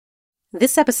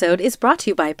This episode is brought to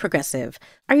you by Progressive.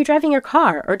 Are you driving your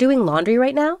car or doing laundry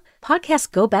right now?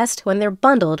 Podcasts go best when they're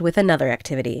bundled with another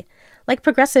activity. Like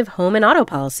Progressive home and auto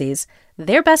policies,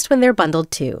 they're best when they're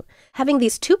bundled too. Having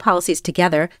these two policies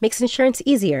together makes insurance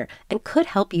easier and could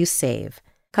help you save.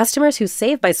 Customers who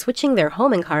save by switching their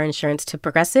home and car insurance to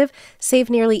Progressive save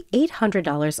nearly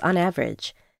 $800 on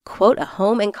average. Quote a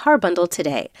home and car bundle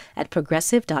today at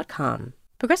Progressive.com.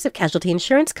 Progressive Casualty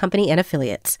Insurance Company and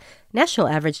Affiliates. National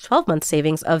average 12-month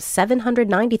savings of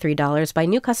 $793 by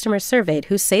new customers surveyed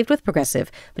who saved with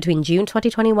Progressive between June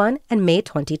 2021 and May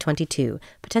 2022.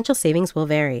 Potential savings will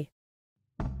vary.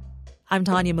 I'm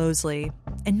Tanya Mosley.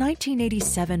 In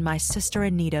 1987, my sister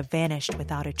Anita vanished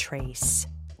without a trace.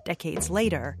 Decades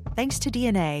later, thanks to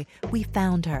DNA, we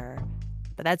found her.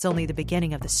 But that's only the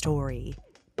beginning of the story.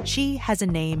 She Has a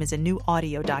Name is a new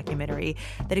audio documentary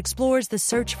that explores the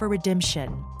search for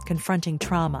redemption, confronting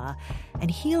trauma,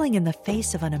 and healing in the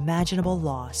face of unimaginable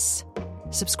loss.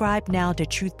 Subscribe now to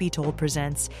Truth Be Told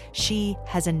presents She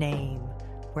Has a Name,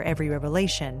 where every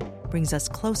revelation brings us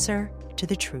closer to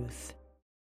the truth.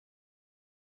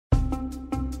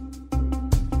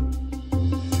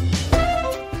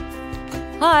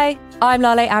 Hi, I'm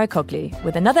Lale Arikoglu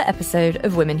with another episode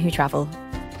of Women Who Travel.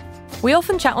 We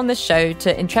often chat on this show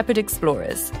to intrepid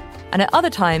explorers, and at other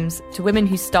times to women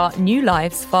who start new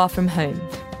lives far from home.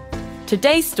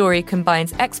 Today's story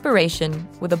combines exploration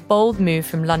with a bold move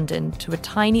from London to a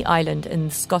tiny island in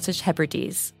the Scottish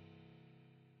Hebrides.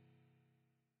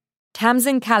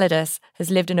 Tamsin Calidas has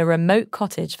lived in a remote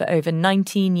cottage for over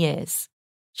 19 years.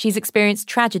 She's experienced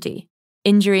tragedy,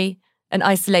 injury, and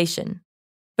isolation,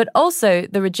 but also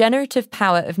the regenerative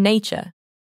power of nature,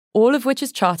 all of which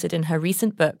is charted in her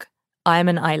recent book, I'm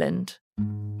an Island.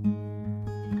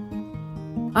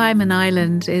 I'm an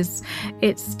Island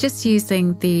it's just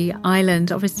using the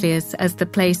island, obviously, as the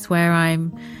place where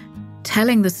I'm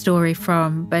telling the story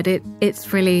from, but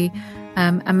it's really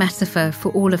a metaphor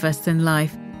for all of us in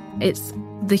life. It's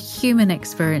the human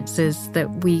experiences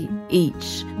that we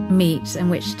each meet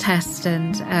and which test,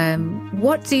 and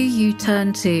what do you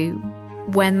turn to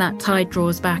when that tide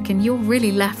draws back and you're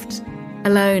really left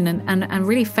alone and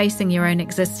really facing your own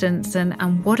existence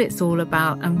and what it's all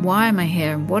about and why am I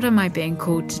here and what am I being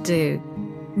called to do?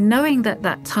 Knowing that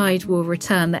that tide will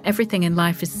return, that everything in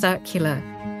life is circular,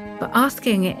 but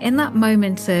asking in that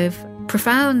moment of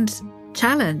profound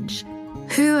challenge,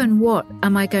 who and what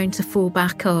am I going to fall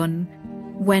back on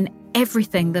when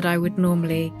everything that I would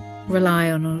normally rely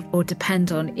on or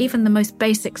depend on, even the most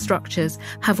basic structures,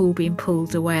 have all been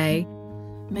pulled away?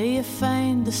 May you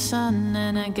find the sun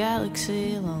in a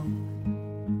galaxy long.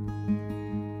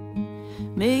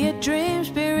 May your dreams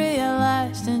be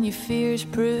realized and your fears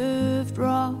proved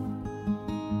wrong.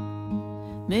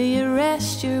 May you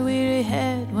rest your weary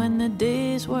head when the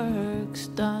day's work's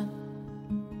done.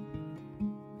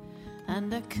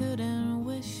 And I couldn't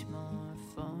wish more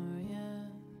for you.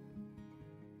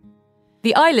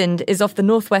 The island is off the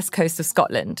northwest coast of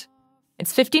Scotland.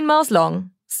 It's 15 miles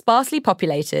long, sparsely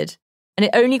populated, and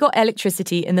it only got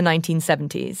electricity in the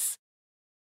 1970s.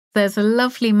 There's a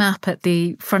lovely map at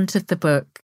the front of the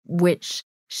book which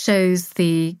shows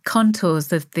the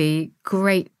contours of the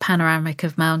great panoramic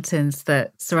of mountains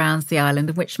that surrounds the island,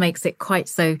 and which makes it quite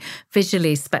so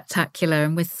visually spectacular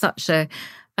and with such a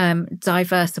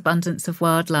diverse abundance of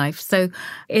wildlife. So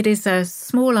it is a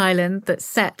small island that's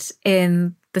set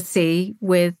in the sea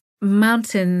with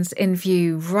mountains in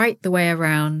view right the way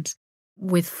around,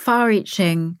 with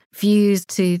far-reaching views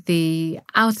to the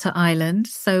outer island.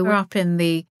 So we're up in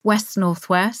the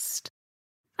west-northwest,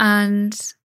 and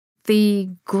the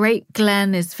Great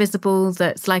Glen is visible.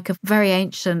 That's like a very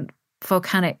ancient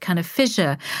volcanic kind of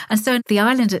fissure. And so the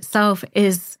island itself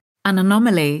is an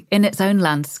anomaly in its own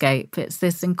landscape. It's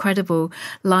this incredible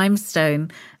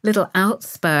limestone little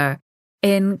outspur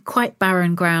in quite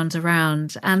barren ground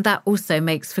around. And that also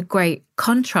makes for great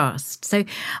contrast. So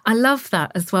I love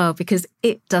that as well, because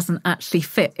it doesn't actually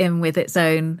fit in with its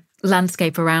own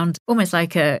landscape around, almost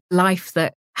like a life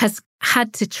that has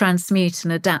had to transmute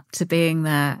and adapt to being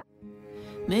there.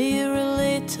 May you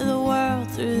relate to the world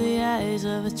through the eyes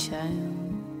of a child.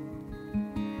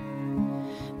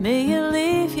 May you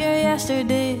leave your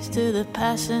yesterdays to the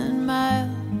passing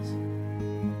miles.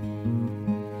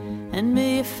 And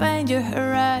may you find your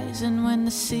horizon when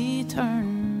the sea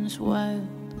turns wild.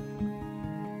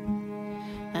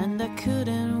 And I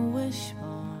couldn't wish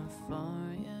more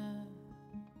for you.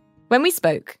 When we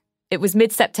spoke, it was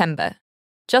mid-September,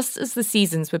 just as the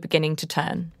seasons were beginning to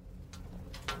turn.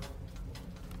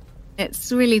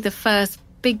 It's really the first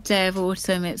big day of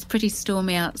autumn. It's pretty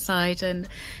stormy outside and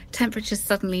temperatures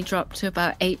suddenly drop to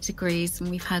about 8 degrees, and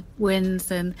we've had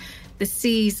winds, and the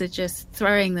seas are just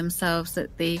throwing themselves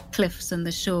at the cliffs and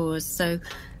the shores. So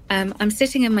I'm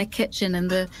sitting in my kitchen, and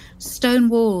the stone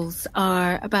walls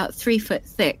are about 3 foot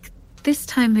thick. This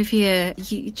time of year,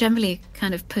 you generally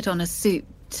kind of put on a soup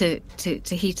to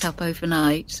heat up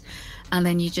overnight, and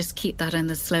then you just keep that in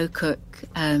the slow cook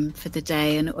for the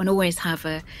day, and always have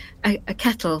a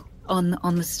kettle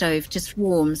on the stove, just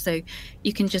warm, so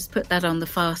you can just put that on the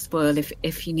fast boil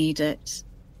if you need it.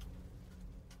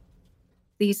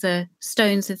 These are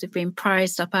stones that have been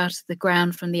prized up out of the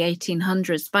ground from the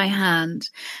 1800s by hand,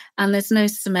 and there's no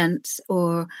cement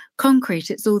or concrete.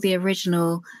 It's all the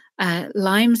original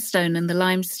limestone and the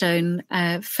limestone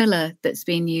filler that's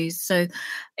been used. So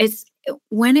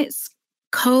when it's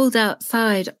cold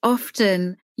outside,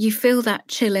 often you feel that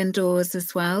chill indoors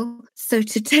as well. So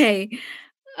today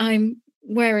I'm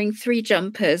wearing 3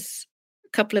 jumpers, a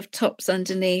couple of tops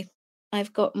underneath.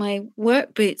 I've got my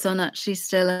work boots on actually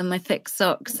still, and my thick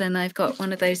socks, and I've got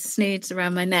one of those snoods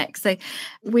around my neck. So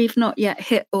we've not yet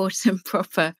hit autumn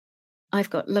proper. I've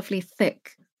got lovely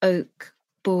thick oak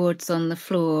boards on the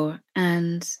floor,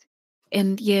 and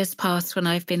in years past when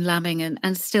I've been lambing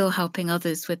and still helping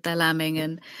others with their lambing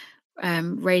and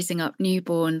raising up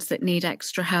newborns that need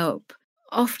extra help,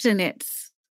 often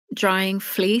it's drying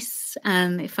fleece,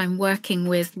 and if I'm working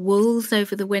with wools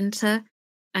over the winter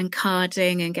and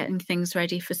carding and getting things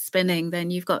ready for spinning,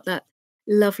 then you've got that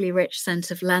lovely rich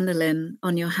scent of lanolin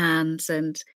on your hands,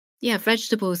 and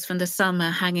vegetables from the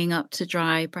summer hanging up to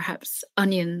dry, perhaps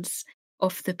onions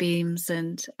off the beams,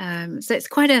 and so it's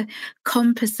quite a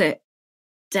composite,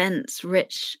 dense,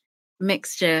 rich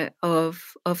mixture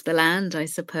of the land, I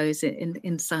suppose,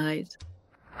 inside.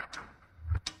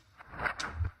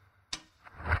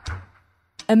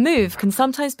 A move can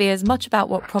sometimes be as much about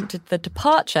what prompted the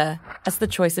departure as the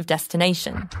choice of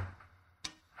destination.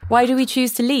 Why do we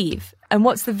choose to leave? And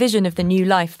what's the vision of the new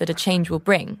life that a change will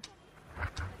bring?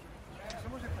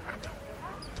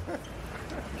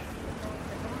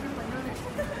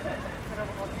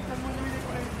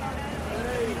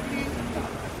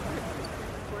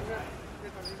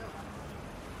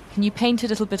 Can you paint a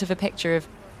little bit of a picture of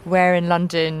where in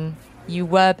London you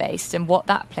were based and what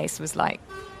that place was like?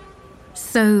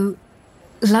 So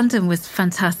London was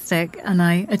fantastic, and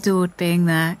I adored being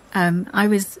there. I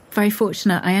was very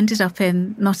fortunate. I ended up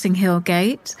in Notting Hill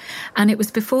Gate, and it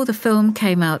was before the film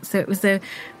came out, so it was a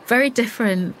very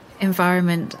different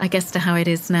environment, I guess, to how it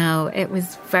is now. It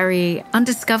was very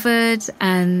undiscovered,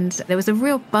 and there was a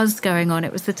real buzz going on.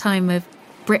 It was the time of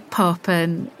Britpop,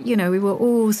 and, we were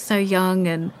all so young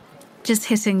and just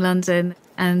hitting London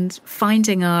and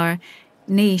finding our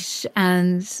niche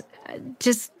and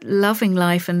just loving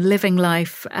life and living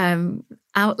life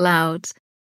out loud.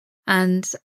 And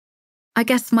I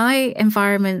guess my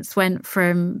environments went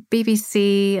from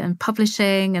BBC and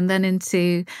publishing and then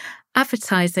into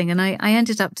advertising. And I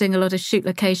ended up doing a lot of shoot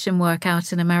location work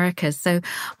out in America. So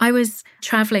I was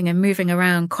traveling and moving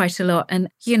around quite a lot. And,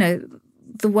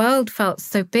 the world felt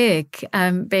so big,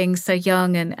 being so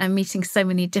young and meeting so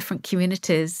many different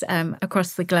communities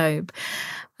across the globe.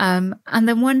 And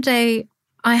then one day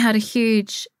I had a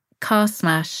huge car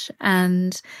smash,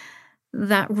 and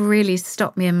that really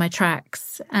stopped me in my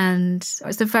tracks. And it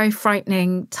was a very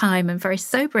frightening time and very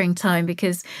sobering time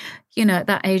because, at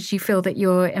that age, you feel that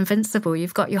you're invincible.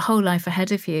 You've got your whole life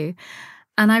ahead of you.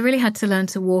 And I really had to learn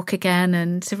to walk again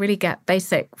and to really get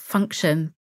basic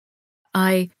function.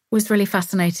 I was really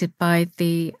fascinated by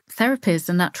the therapies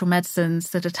and natural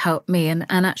medicines that had helped me and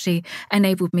actually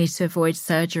enabled me to avoid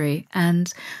surgery.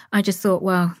 And I just thought,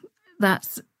 well,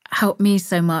 that's helped me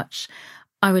so much.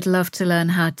 I would love to learn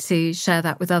how to share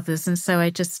that with others. And so I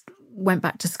just went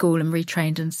back to school and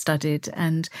retrained and studied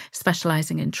and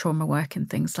specialising in trauma work and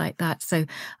things like that. So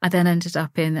I then ended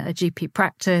up in a GP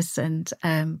practice and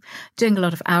doing a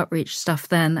lot of outreach stuff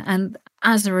then. And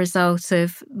as a result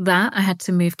of that, I had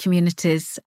to move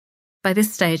communities. By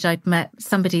this stage, I'd met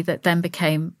somebody that then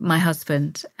became my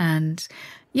husband. And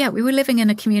we were living in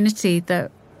a community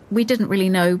that we didn't really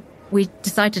know. We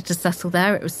decided to settle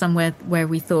there. It was somewhere where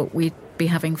we thought we'd be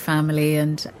having family.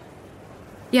 And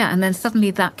then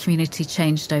suddenly that community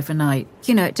changed overnight.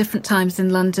 At different times in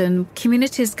London,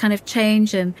 communities kind of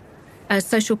change and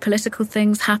social political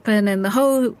things happen, and the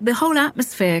whole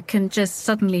atmosphere can just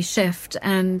suddenly shift.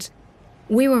 And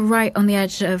we were right on the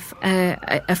edge of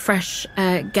a fresh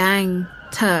gang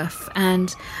turf,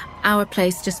 and our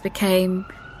place just became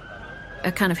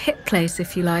a kind of hit place,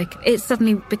 if you like. It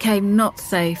suddenly became not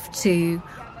safe to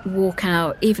walk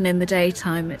out, even in the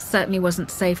daytime. It certainly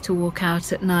wasn't safe to walk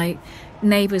out at night.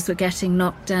 Neighbours were getting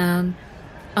knocked down.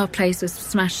 Our place was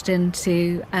smashed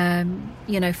into,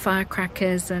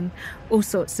 firecrackers and all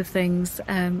sorts of things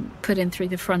put in through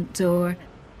the front door.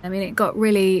 I mean, it got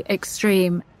really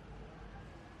extreme.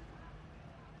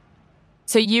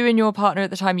 So you and your partner at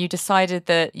the time, you decided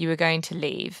that you were going to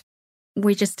leave?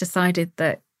 We just decided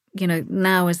that,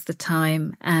 now is the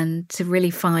time, and to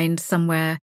really find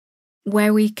somewhere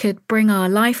where we could bring our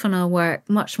life and our work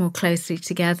much more closely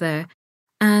together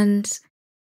and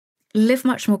live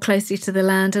much more closely to the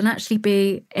land and actually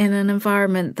be in an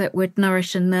environment that would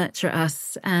nourish and nurture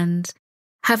us and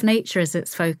have nature as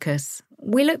its focus.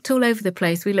 We looked all over the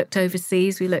place. We looked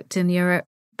overseas, we looked in Europe,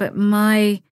 but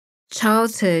my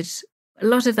childhood, a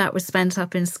lot of that was spent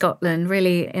up in Scotland,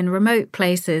 really in remote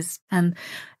places. And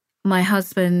my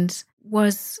husband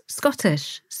was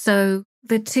Scottish. So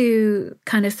the two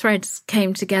kind of threads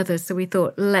came together. So we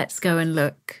thought, let's go and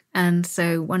look. And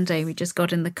so one day we just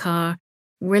got in the car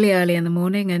really early in the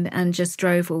morning and just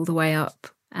drove all the way up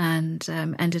and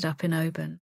ended up in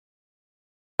Oban.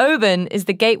 Oban is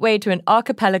the gateway to an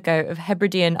archipelago of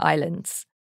Hebridean islands.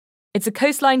 It's a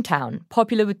coastline town,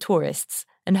 popular with tourists,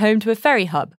 and home to a ferry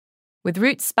hub, with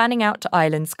routes spanning out to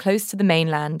islands close to the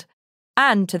mainland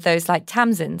and to those like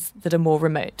Tamsin's that are more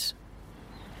remote.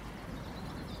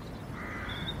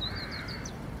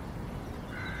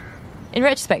 In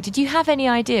retrospect, did you have any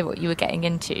idea what you were getting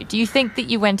into? Do you think that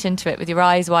you went into it with your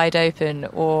eyes wide open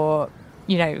or,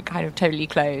 kind of totally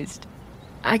closed?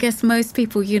 I guess most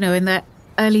people, in their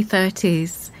early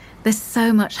 30s, there's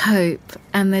so much hope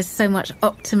and there's so much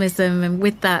optimism. And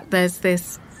with that, there's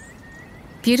this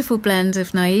beautiful blend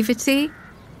of naivety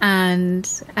and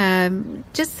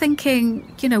just thinking,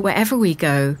 wherever we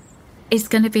go, it's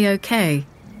going to be okay.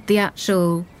 The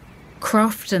actual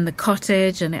croft and the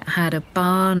cottage, and it had a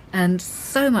barn and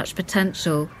so much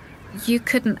potential. You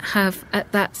couldn't have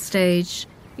at that stage,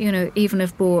 even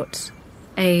have bought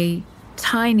a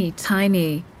tiny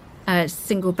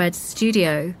single bed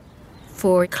studio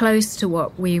for close to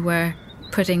what we were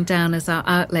putting down as our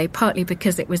outlay, partly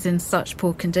because it was in such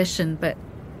poor condition. But,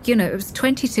 it was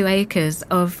 22 acres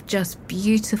of just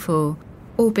beautiful,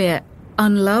 albeit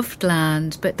unloved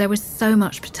land, but there was so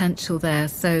much potential there.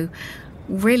 So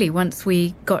really, once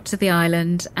we got to the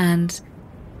island and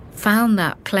found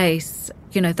that place,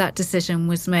 that decision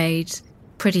was made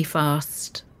pretty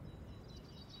fast.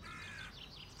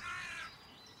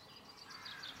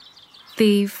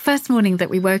 The first morning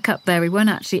that we woke up there, we weren't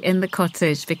actually in the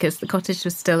cottage because the cottage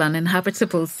was still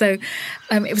uninhabitable. So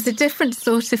it was a different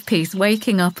sort of piece,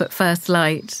 waking up at first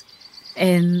light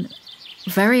in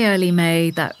very early May,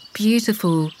 that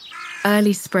beautiful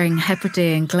early spring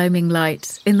Hebridean gloaming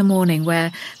light in the morning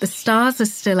where the stars are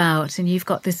still out and you've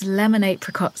got this lemon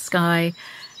apricot sky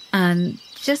and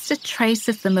just a trace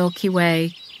of the Milky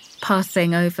Way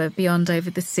passing beyond over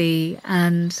the sea,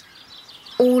 and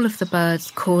all of the birds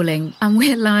calling. And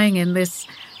we're lying in this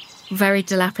very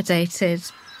dilapidated,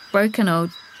 broken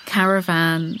old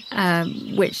caravan,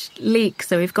 which leaks.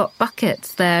 So we've got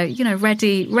buckets there,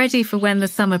 ready for when the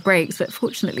summer breaks. But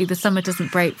fortunately, the summer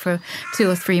doesn't break for 2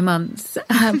 or 3 months.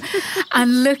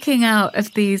 And looking out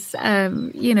of these,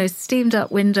 steamed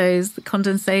up windows, the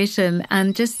condensation,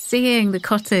 and just seeing the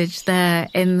cottage there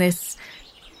in this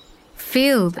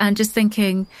field and just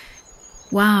thinking,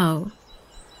 wow,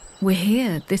 we're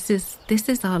here. This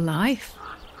is our life.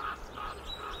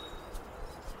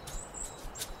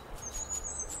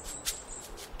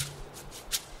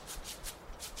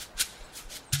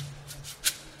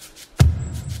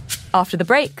 After the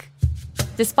break,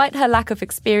 despite her lack of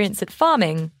experience at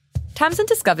farming, Tamsin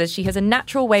discovers she has a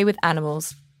natural way with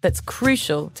animals that's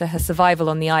crucial to her survival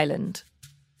on the island.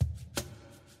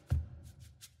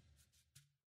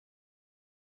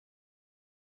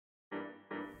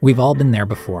 We've all been there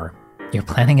before. You're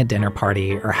planning a dinner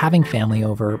party or having family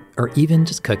over or even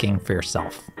just cooking for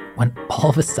yourself when all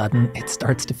of a sudden it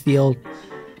starts to feel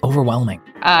overwhelming.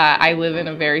 I live in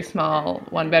a very small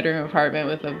one-bedroom apartment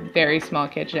with a very small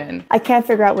kitchen. I can't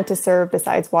figure out what to serve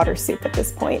besides water soup at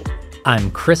this point.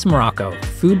 I'm Chris Morocco,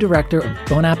 food director of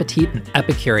Bon Appetit and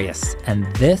Epicurious, and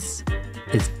this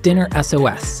is Dinner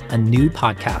SOS, a new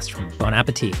podcast from Bon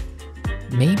Appetit.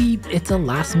 Maybe it's a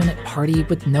last-minute party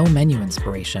with no menu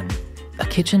inspiration, a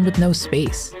kitchen with no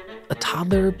space, a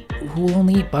toddler who will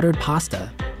only eat buttered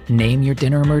pasta. Name your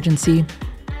dinner emergency,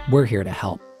 we're here to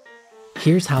help.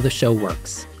 Here's how the show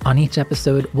works. On each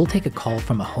episode, we'll take a call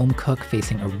from a home cook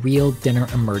facing a real dinner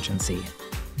emergency.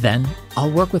 Then,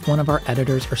 I'll work with one of our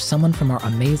editors or someone from our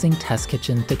amazing test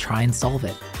kitchen to try and solve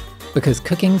it. Because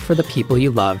cooking for the people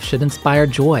you love should inspire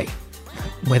joy,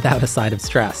 without a side of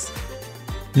stress.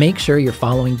 Make sure you're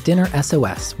following Dinner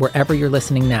SOS wherever you're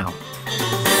listening now.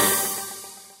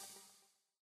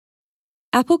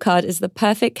 Apple Card is the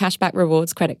perfect cashback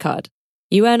rewards credit card.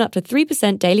 You earn up to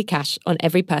 3% daily cash on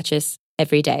every purchase,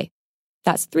 every day.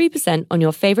 That's 3% on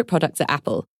your favorite products at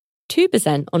Apple,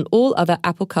 2% on all other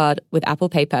Apple Card with Apple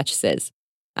Pay purchases,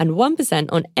 and 1%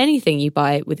 on anything you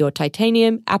buy with your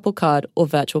titanium, Apple Card, or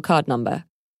virtual card number.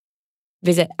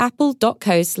 Visit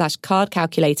apple.co/card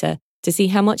calculator to see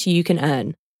how much you can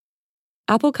earn.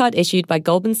 Apple Card issued by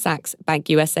Goldman Sachs Bank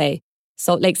USA,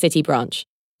 Salt Lake City branch.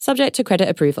 Subject to credit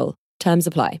approval. Terms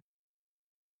apply.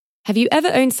 Have you ever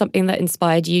owned something that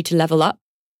inspired you to level up?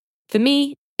 For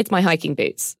me, it's my hiking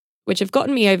boots, which have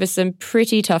gotten me over some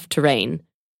pretty tough terrain.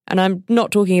 And I'm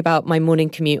not talking about my morning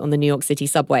commute on the New York City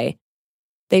subway.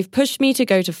 They've pushed me to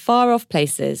go to far-off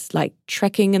places like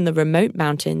trekking in the remote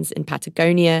mountains in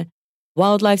Patagonia,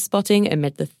 wildlife spotting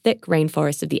amid the thick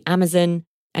rainforest of the Amazon,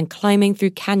 and climbing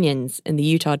through canyons in the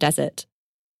Utah desert.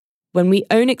 When we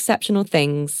own exceptional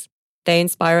things, they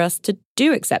inspire us to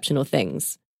do exceptional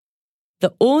things.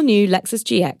 The all-new Lexus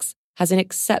GX has an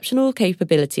exceptional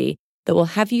capability that will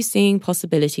have you seeing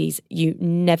possibilities you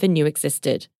never knew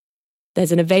existed.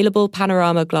 There's an available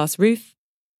panorama glass roof,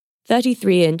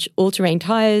 33-inch all-terrain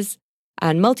tyres,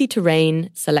 and multi-terrain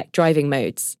select driving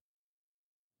modes.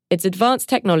 Its advanced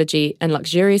technology and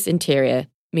luxurious interior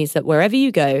means that wherever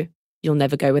you go, you'll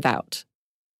never go without.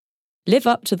 Live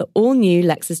up to the all-new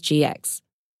Lexus GX.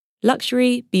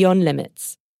 Luxury beyond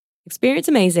limits. Experience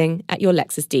amazing at your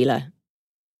Lexus dealer.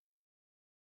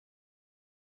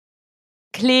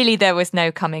 Clearly there was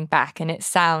no coming back, and it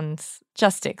sounds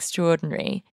just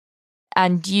extraordinary.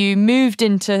 And you moved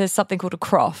into something called a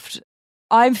croft.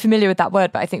 I'm familiar with that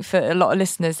word, but I think for a lot of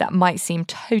listeners that might seem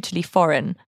totally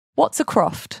foreign. What's a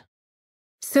croft?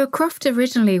 So a croft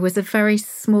originally was a very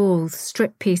small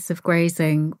strip piece of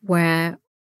grazing where,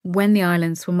 when the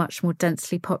islands were much more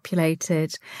densely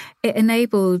populated, it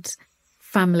enabled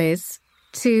families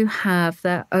to have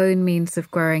their own means of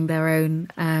growing their own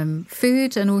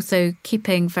food and also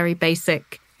keeping very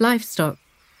basic livestock.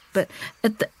 But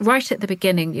right at the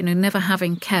beginning, never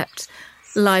having kept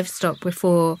livestock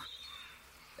before,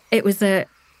 it was a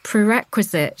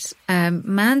prerequisite,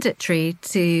 mandatory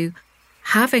to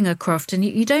having a croft. And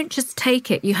you don't just take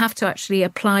it, you have to actually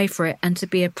apply for it and to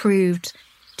be approved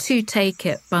to take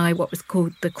it by what was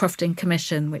called the Crofting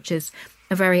Commission, which is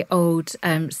a very old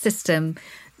system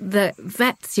that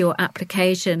vets your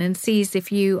application and sees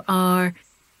if you are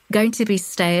going to be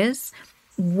stayers,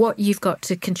 what you've got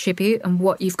to contribute and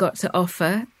what you've got to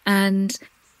offer, and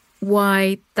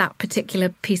why that particular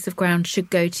piece of ground should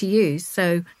go to you.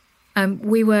 So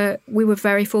we were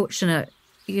very fortunate.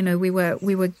 We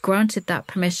were granted that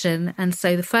permission, and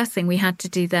so the first thing we had to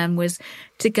do then was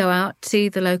to go out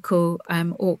to the local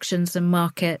auctions and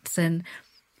markets, and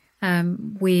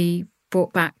we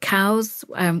brought back cows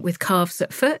with calves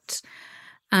at foot,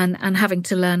 and having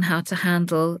to learn how to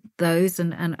handle those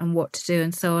and what to do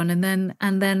and so on, and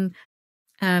then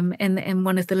in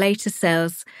one of the later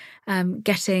sales,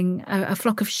 getting a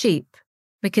flock of sheep,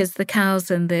 because the cows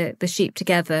and the sheep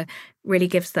together really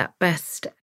gives that best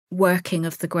working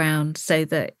of the ground, so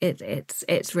that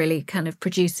it's really kind of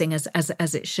producing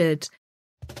as it should.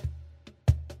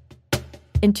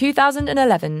 In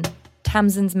 2011,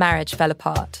 Tamsin's marriage fell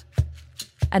apart,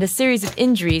 and a series of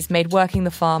injuries made working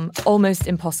the farm almost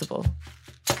impossible.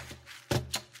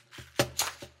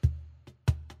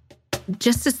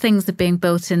 Just as things are being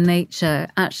built in nature,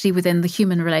 actually within the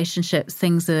human relationships,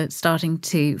 things are starting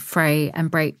to fray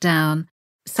and break down.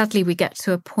 Sadly, we get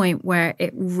to a point where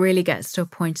it really gets to a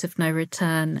point of no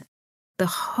return. The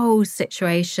whole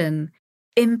situation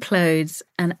implodes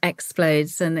and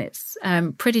explodes, and it's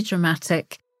pretty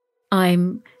dramatic.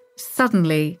 I'm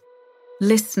suddenly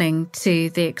listening to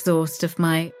the exhaust of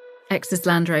my ex's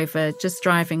Land Rover just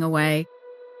driving away,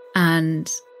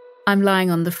 and I'm lying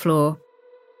on the floor.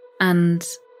 And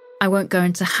I won't go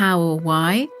into how or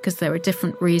why, because there are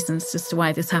different reasons as to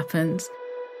why this happened.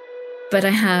 But I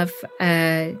have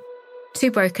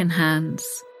 2 broken hands,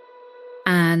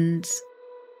 and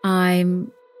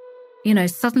I'm,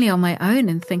 suddenly on my own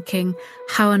and thinking,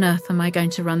 how on earth am I going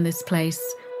to run this place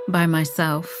by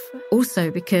myself?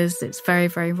 Also, because it's very,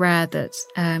 very rare that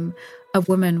a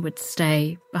woman would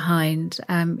stay behind.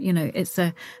 It's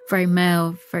a very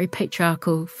male, very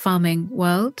patriarchal farming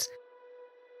world.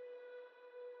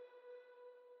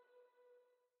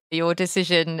 Your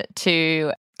decision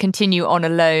to continue on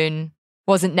alone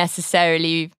wasn't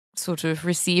necessarily sort of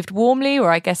received warmly, or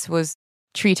I guess was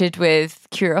treated with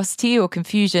curiosity or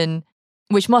confusion,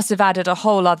 which must have added a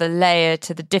whole other layer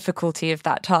to the difficulty of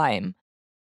that time.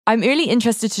 I'm really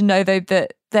interested to know, though,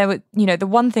 that the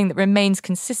one thing that remains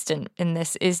consistent in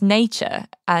this is nature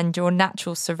and your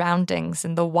natural surroundings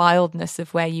and the wildness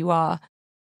of where you are.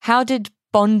 How did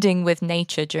bonding with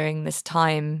nature during this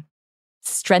time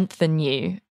strengthen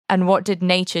you? And what did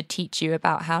nature teach you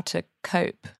about how to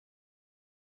cope?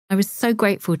 I was so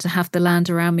grateful to have the land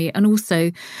around me and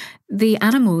also the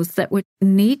animals that were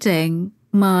needing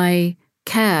my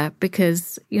care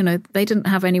because, they didn't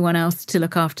have anyone else to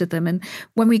look after them. And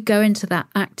when we go into that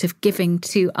act of giving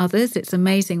to others, it's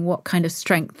amazing what kind of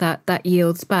strength that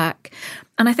yields back.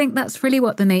 And I think that's really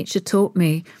what the nature taught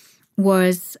me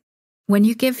was when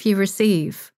you give, you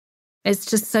receive. It's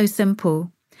just so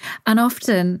simple. And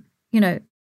often,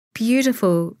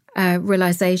 beautiful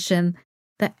realization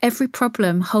that every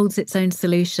problem holds its own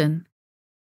solution.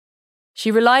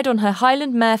 She relied on her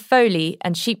Highland mare Foley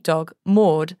and sheepdog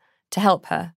Maud to help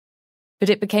her, but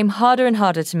it became harder and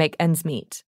harder to make ends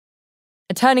meet.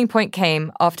 A turning point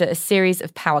came after a series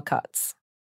of power cuts.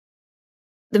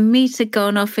 The meat had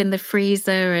gone off in the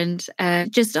freezer and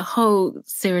just a whole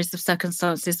series of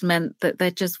circumstances meant that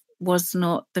there just was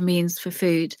not the means for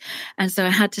food. And so I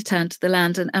had to turn to the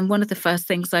land. And one of the first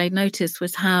things I noticed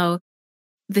was how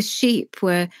the sheep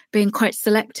were being quite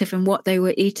selective in what they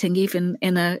were eating, even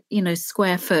in a,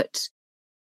 square foot.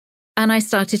 And I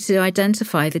started to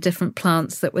identify the different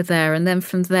plants that were there. And then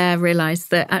from there,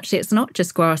 realized that actually it's not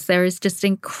just grass. There is just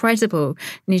incredible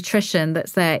nutrition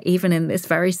that's there, even in this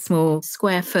very small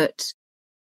square foot.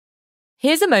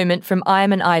 Here's a moment from I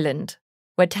Am an Island,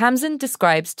 where Tamsin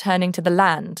describes turning to the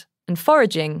land and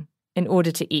foraging in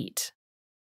order to eat.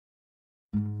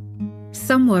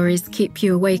 Some worries keep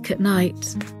you awake at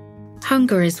night.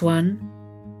 Hunger is one.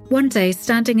 One day,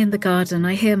 standing in the garden,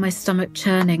 I hear my stomach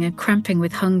churning and cramping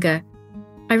with hunger.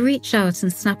 I reach out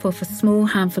and snap off a small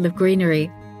handful of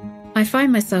greenery. I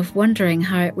find myself wondering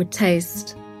how it would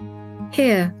taste.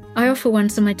 Here, I offer one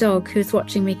to my dog, who's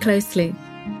watching me closely.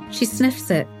 She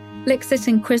sniffs it, licks it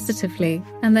inquisitively,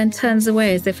 and then turns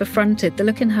away as if affronted, the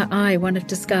look in her eye one of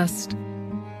disgust.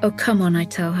 Oh, come on, I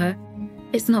tell her.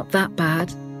 It's not that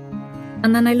bad.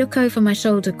 And then I look over my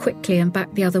shoulder quickly and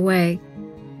back the other way,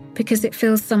 because it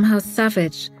feels somehow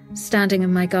savage, standing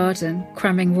in my garden,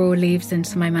 cramming raw leaves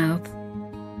into my mouth.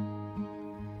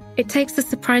 It takes a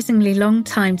surprisingly long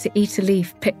time to eat a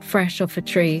leaf picked fresh off a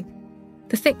tree.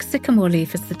 The thick sycamore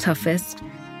leaf is the toughest.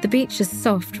 The beech is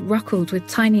soft, ruckled with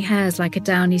tiny hairs like a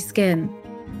downy skin,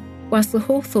 whilst the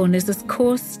hawthorn is as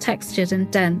coarse, textured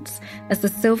and dense as the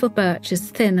silver birch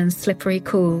is thin and slippery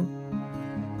cool.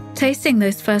 Tasting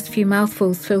those first few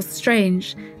mouthfuls feels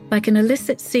strange, like an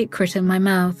illicit secret in my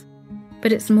mouth.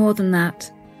 But it's more than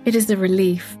that. It is a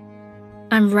relief.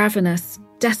 I'm ravenous,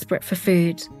 desperate for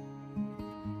food.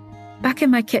 Back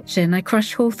in my kitchen, I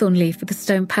crush hawthorn leaf with a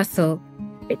stone pestle.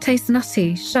 It tastes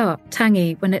nutty, sharp,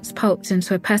 tangy when it's pulped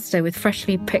into a pesto with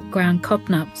freshly picked ground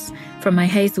cobnuts from my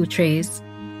hazel trees.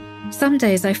 Some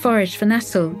days I forage for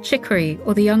nettle, chicory,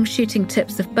 or the young shooting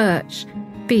tips of birch,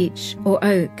 beech, or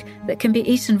oak that can be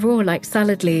eaten raw like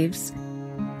salad leaves.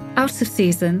 Out of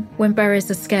season, when berries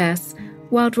are scarce,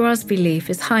 wild raspberry leaf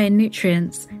is high in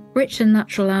nutrients, rich in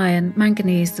natural iron,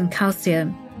 manganese and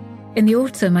calcium. In the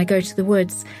autumn, I go to the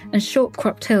woods and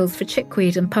short-cropped hills for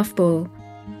chickweed and puffball.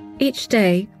 Each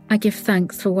day, I give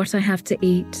thanks for what I have to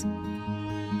eat.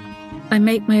 I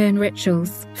make my own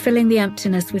rituals, filling the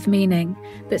emptiness with meaning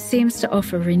that seems to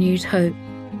offer renewed hope.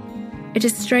 It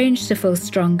is strange to feel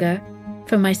stronger,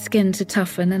 for my skin to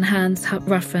toughen and hands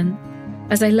roughen,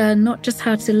 as I learn not just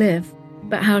how to live,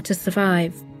 but how to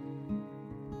survive.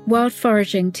 Wild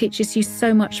foraging teaches you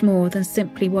so much more than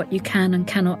simply what you can and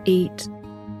cannot eat.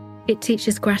 It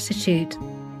teaches gratitude,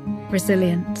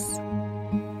 resilience.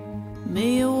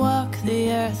 May you walk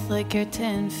the earth like you're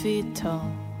 10 feet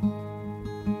tall.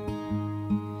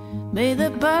 May the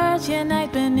birds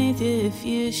unite beneath you if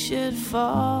you should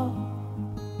fall.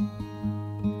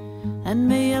 And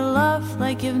may you love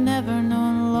like you've never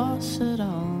known loss at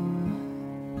all.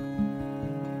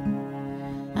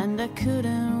 And I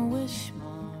couldn't wish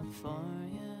more for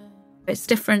you. It's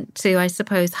different to, I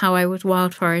suppose, how I would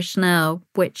wild forage now,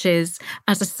 which is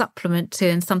as a supplement to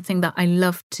and something that I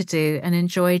love to do and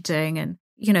enjoy doing and,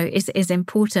 is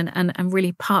important and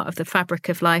really part of the fabric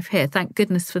of life here. Thank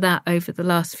goodness for that over the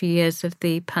last few years of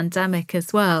the pandemic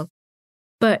as well.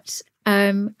 But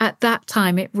at that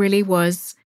time, it really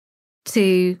was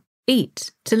to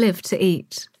eat, to live, to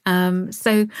eat.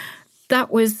 So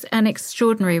that was an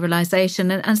extraordinary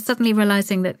realization and suddenly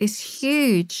realizing that this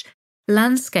huge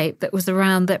landscape that was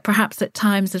around that perhaps at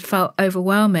times had felt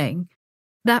overwhelming,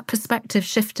 that perspective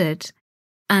shifted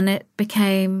and it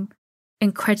became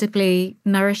incredibly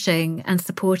nourishing and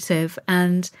supportive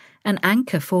and an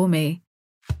anchor for me.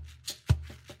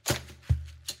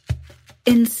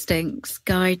 Instincts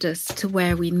guide us to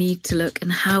where we need to look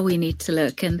and how we need to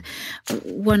look. And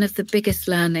one of the biggest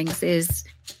learnings is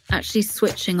actually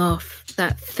switching off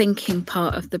that thinking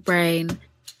part of the brain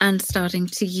and starting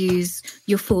to use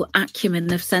your full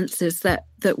acumen of senses that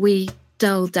we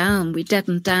dull down, we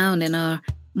deaden down in our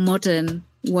modern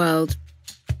world.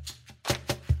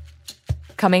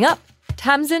 Coming up,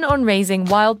 Tamsin on raising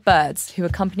wild birds who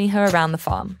accompany her around the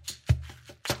farm.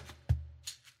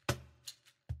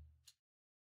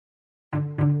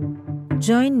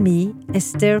 Join me,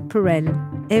 Esther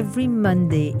Perel, every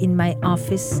Monday in my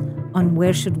office on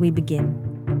Where Should We Begin?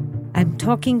 I'm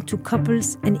talking to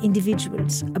couples and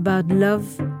individuals about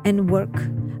love and work,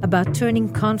 about turning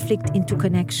conflict into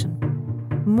connection.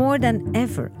 More than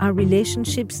ever, our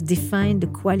relationships define the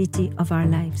quality of our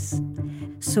lives.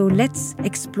 So let's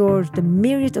explore the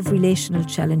myriad of relational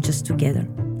challenges together.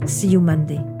 See you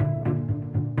Monday.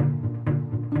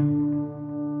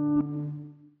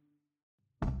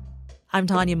 I'm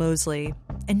Tanya Mosley.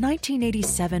 In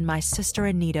 1987, my sister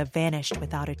Anita vanished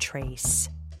without a trace.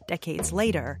 Decades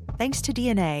later, thanks to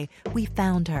DNA, we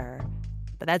found her.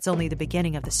 But that's only the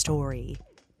beginning of the story.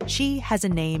 She Has a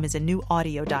Name is a new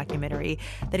audio documentary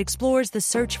that explores the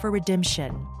search for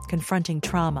redemption, confronting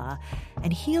trauma,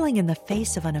 and healing in the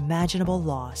face of unimaginable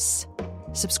loss.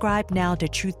 Subscribe now to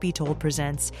Truth Be Told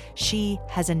presents She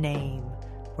Has a Name,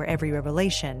 where every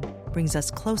revelation brings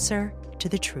us closer to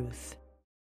the truth.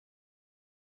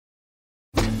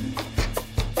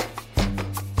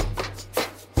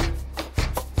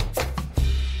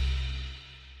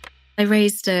 I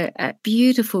raised a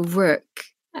beautiful rook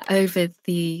over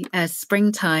the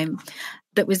springtime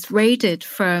that was raided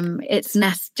from its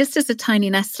nest just as a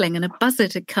tiny nestling, and a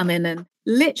buzzard had come in and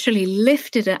literally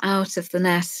lifted it out of the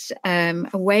nest,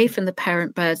 away from the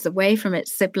parent birds, away from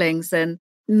its siblings. And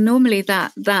normally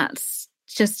that's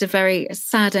just a very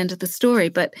sad end of the story,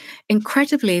 but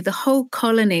incredibly the whole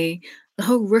colony, the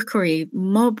whole rookery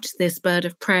mobbed this bird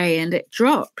of prey, and it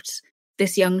dropped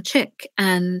this young chick.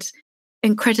 And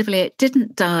incredibly, it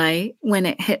didn't die when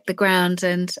it hit the ground.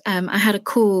 And I had a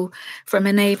call from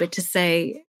a neighbour to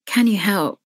say, can you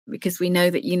help? Because we know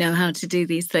that you know how to do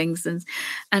these things.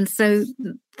 And so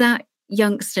that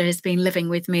youngster has been living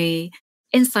with me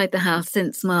inside the house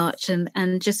since March,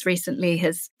 and just recently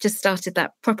has just started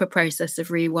that proper process of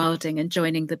rewilding and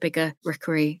joining the bigger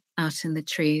rookery out in the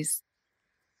trees.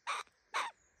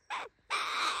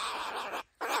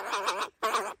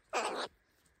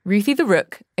 Ruthie the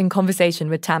Rook in conversation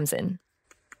with Tamsin.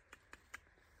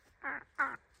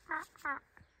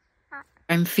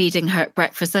 I'm feeding her at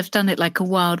breakfast. I've done it like a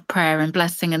wild prayer and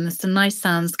blessing, and there's some nice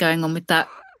sounds going on with that.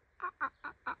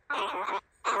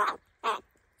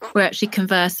 We're actually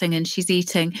conversing and she's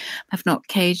eating. I've not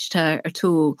caged her at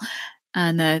all.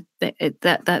 And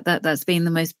that's been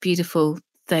the most beautiful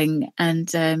thing. And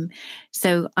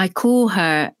so I call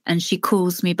her and she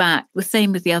calls me back. The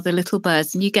same with the other little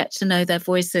birds, and you get to know their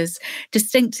voices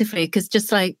distinctively, because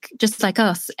just like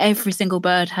us, every single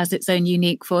bird has its own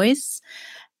unique voice,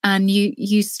 and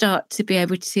you start to be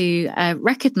able to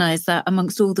recognize that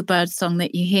amongst all the bird song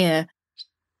that you hear.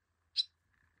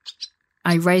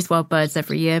 I raise wild birds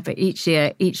every year, but each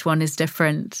year each one is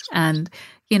different, and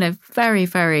very,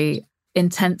 very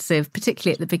intensive,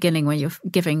 particularly at the beginning when you're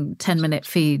giving 10-minute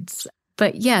feeds.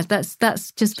 But yeah,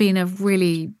 that's just been a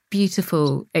really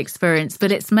beautiful experience.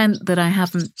 But it's meant that I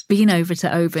haven't been over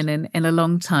to Oban in a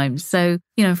long time. So,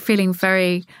 I'm feeling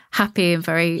very happy and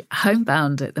very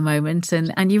homebound at the moment.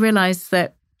 And you realise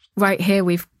that right here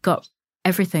we've got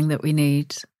everything that we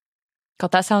need.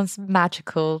 God, that sounds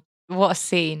magical. What a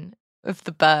scene of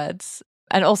the birds,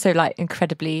 and also like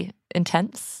incredibly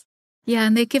intense. Yeah,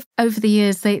 and they give, over the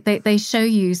years, they show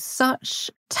you such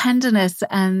tenderness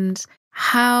and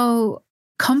how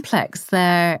complex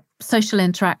their social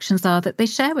interactions are that they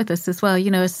share with us as well.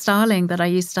 A starling that I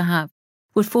used to have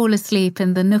would fall asleep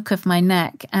in the nook of my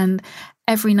neck, and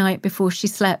every night before she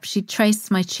slept, she'd trace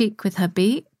my cheek with her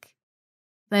beak.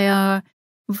 They are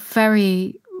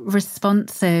very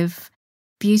responsive,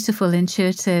 beautiful,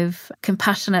 intuitive,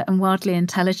 compassionate, and wildly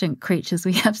intelligent creatures.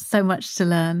 We have so much to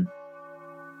learn.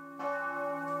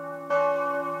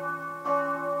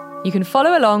 You can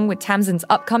follow along with Tamsin's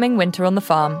upcoming winter on the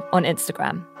farm on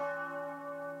Instagram.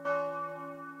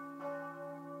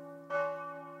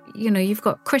 You've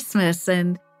got Christmas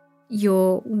and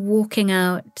you're walking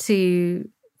out to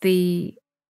the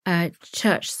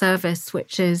church service,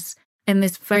 which is in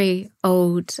this very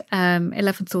old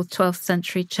 11th or 12th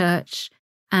century church.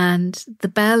 And the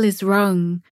bell is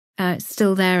rung It's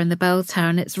still there in the bell tower,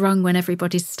 and it's rung when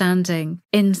everybody's standing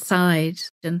inside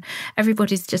and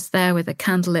everybody's just there with a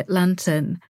candlelit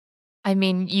lantern. I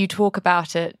mean, you talk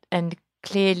about it and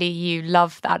clearly you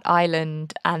love that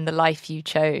island and the life you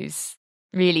chose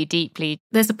really deeply.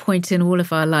 There's a point in all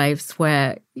of our lives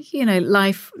where,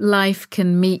 life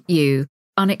can meet you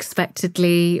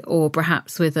unexpectedly or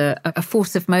perhaps with a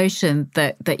force of motion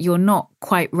that you're not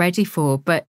quite ready for.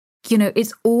 But,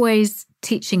 it's always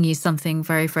teaching you something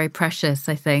very, very precious,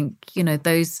 I think.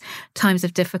 Those times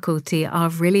of difficulty are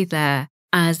really there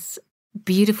as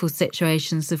beautiful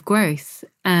situations of growth.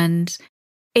 And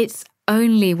it's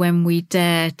only when we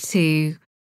dare to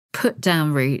put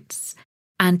down roots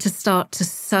and to start to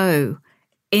sow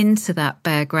into that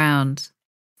bare ground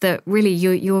that really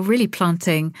you're really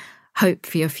planting hope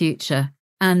for your future.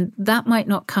 And that might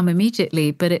not come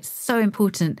immediately, but it's so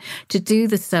important to do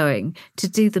the sowing, to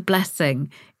do the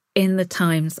blessing in the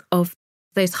times of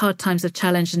those hard times of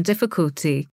challenge and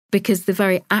difficulty, because the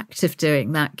very act of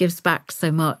doing that gives back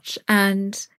so much.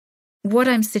 And what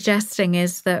I'm suggesting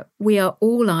is that we are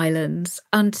all islands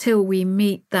until we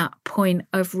meet that point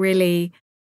of really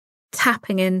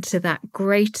tapping into that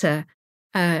greater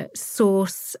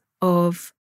source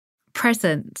of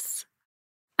presence.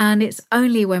 And it's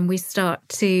only when we start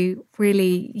to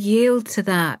really yield to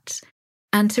that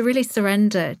and to really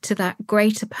surrender to that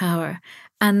greater power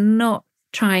and not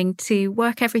trying to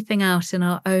work everything out in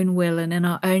our own will and in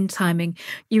our own timing,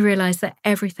 you realize that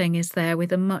everything is there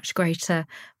with a much greater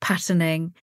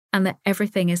patterning and that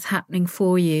everything is happening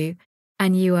for you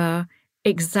and you are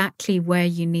exactly where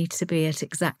you need to be at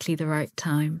exactly the right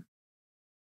time.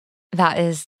 That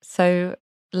is so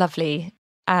lovely.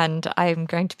 And I'm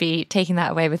going to be taking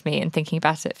that away with me and thinking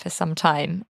about it for some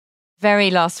time. Very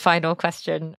last final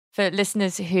question. For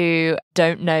listeners who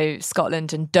don't know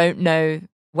Scotland and don't know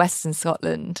Western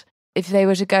Scotland, if they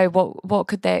were to go, what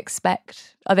could they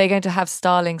expect? Are they going to have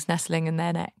starlings nestling in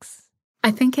their necks?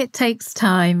 I think it takes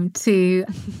time to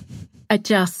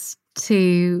adjust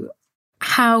to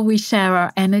how we share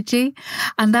our energy.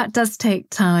 And that does take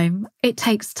time. It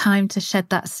takes time to shed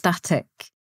that static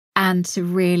and to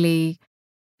really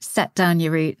set down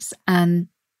your roots and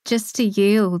just to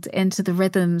yield into the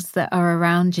rhythms that are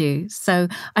around you. So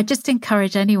I just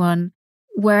encourage anyone,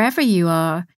 wherever you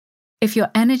are, if your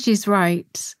energy's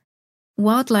right,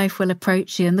 wildlife will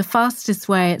approach you. And the fastest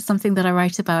way, it's something that I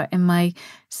write about in my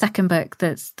second book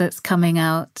that's coming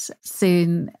out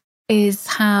soon, is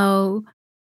how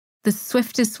the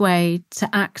swiftest way to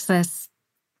access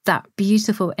that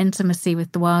beautiful intimacy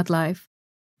with the wildlife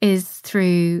is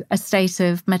through a state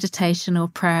of meditation or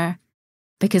prayer,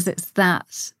 because it's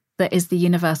that is the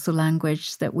universal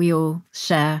language that we all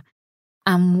share.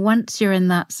 And once you're in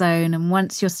that zone and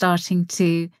once you're starting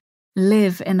to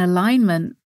live in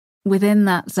alignment within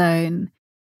that zone,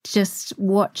 just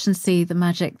watch and see the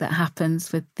magic that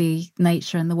happens with the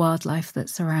nature and the wildlife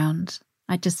that's around.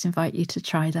 I just invite you to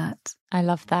try that. I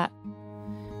love that.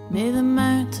 May the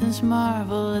mountains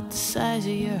marvel at the size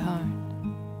of your heart.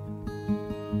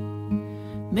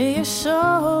 May your soul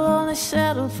only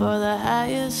settle for the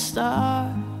highest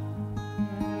star.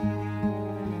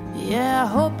 Yeah, I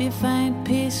hope you find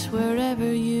peace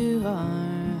wherever you are.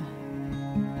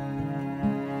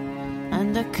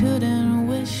 And I couldn't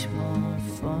wish more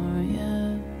for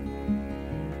you.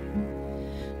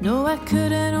 No, I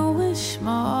couldn't wish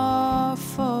more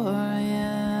for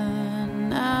you.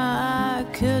 No, I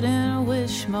couldn't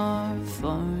wish more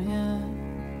for you.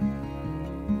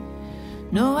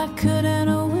 No, I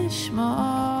couldn't wish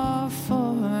more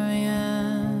for you.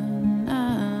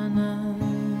 No, no.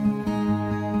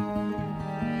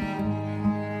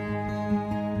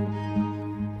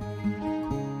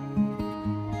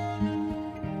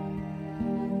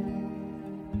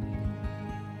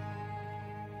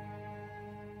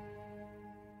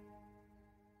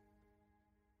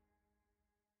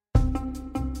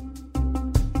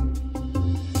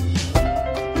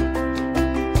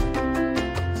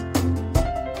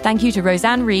 Thank you to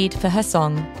Roseanne Reid for her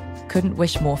song, Couldn't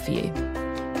Wish More for You.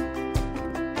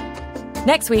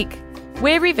 Next week,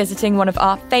 we're revisiting one of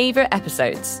our favourite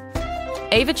episodes.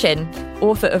 Ava Chin,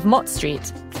 author of Mott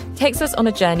Street, takes us on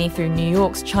a journey through New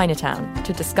York's Chinatown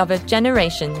to discover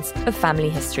generations of family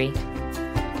history.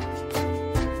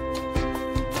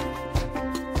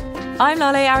 I'm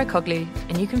Lale Arikoglu,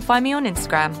 and you can find me on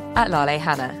Instagram at Lale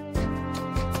Hannah.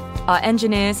 Our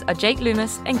engineers are Jake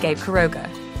Loomis and Gabe Kuroga.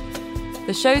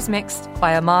 The show's mixed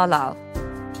by Amar Lal.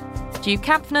 Duke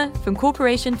Kampfner from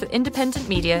Corporation for Independent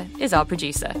Media is our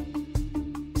producer.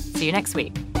 See you next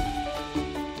week.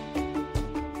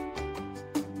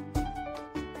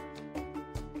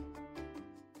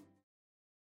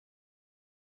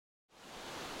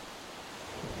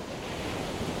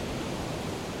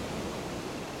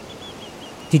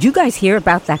 Did you guys hear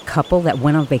about that couple that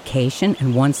went on vacation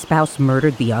and one spouse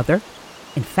murdered the other?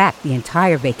 In fact, the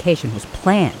entire vacation was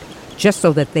planned just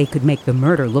so that they could make the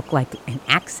murder look like an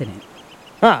accident.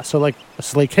 Ah, so like a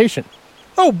slaycation.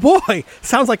 Oh boy,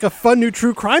 sounds like a fun new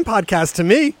true crime podcast to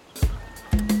me.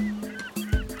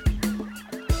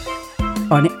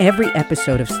 On every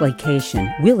episode of Slaycation,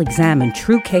 we'll examine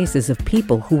true cases of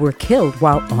people who were killed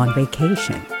while on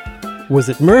vacation. Was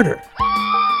it murder?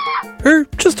 Or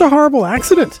just a horrible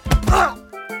accident?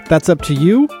 That's up to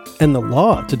you and the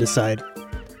law to decide.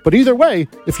 But either way,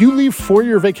 if you leave for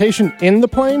your vacation in the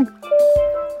plane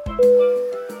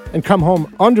and come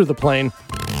home under the plane,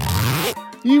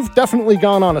 you've definitely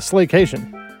gone on a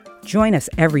slaycation. Join us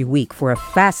every week for a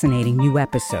fascinating new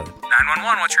episode.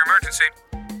 911, what's your emergency?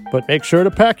 But make sure to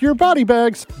pack your body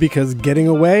bags, because getting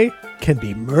away can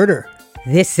be murder.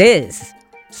 This is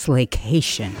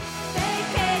Slaycation.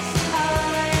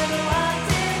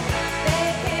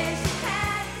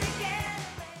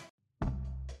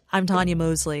 I'm Tanya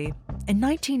Mosley. In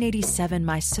 1987,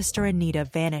 my sister Anita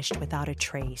vanished without a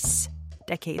trace.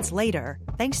 Decades later,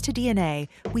 thanks to DNA,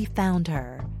 we found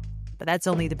her. But that's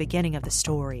only the beginning of the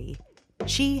story.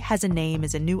 She Has a Name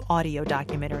is a new audio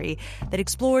documentary that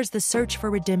explores the search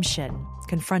for redemption,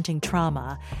 confronting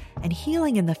trauma, and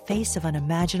healing in the face of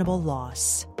unimaginable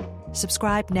loss.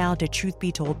 Subscribe now to Truth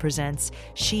Be Told presents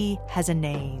She Has a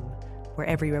Name, where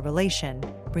every revelation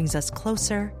brings us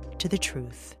closer to the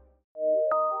truth.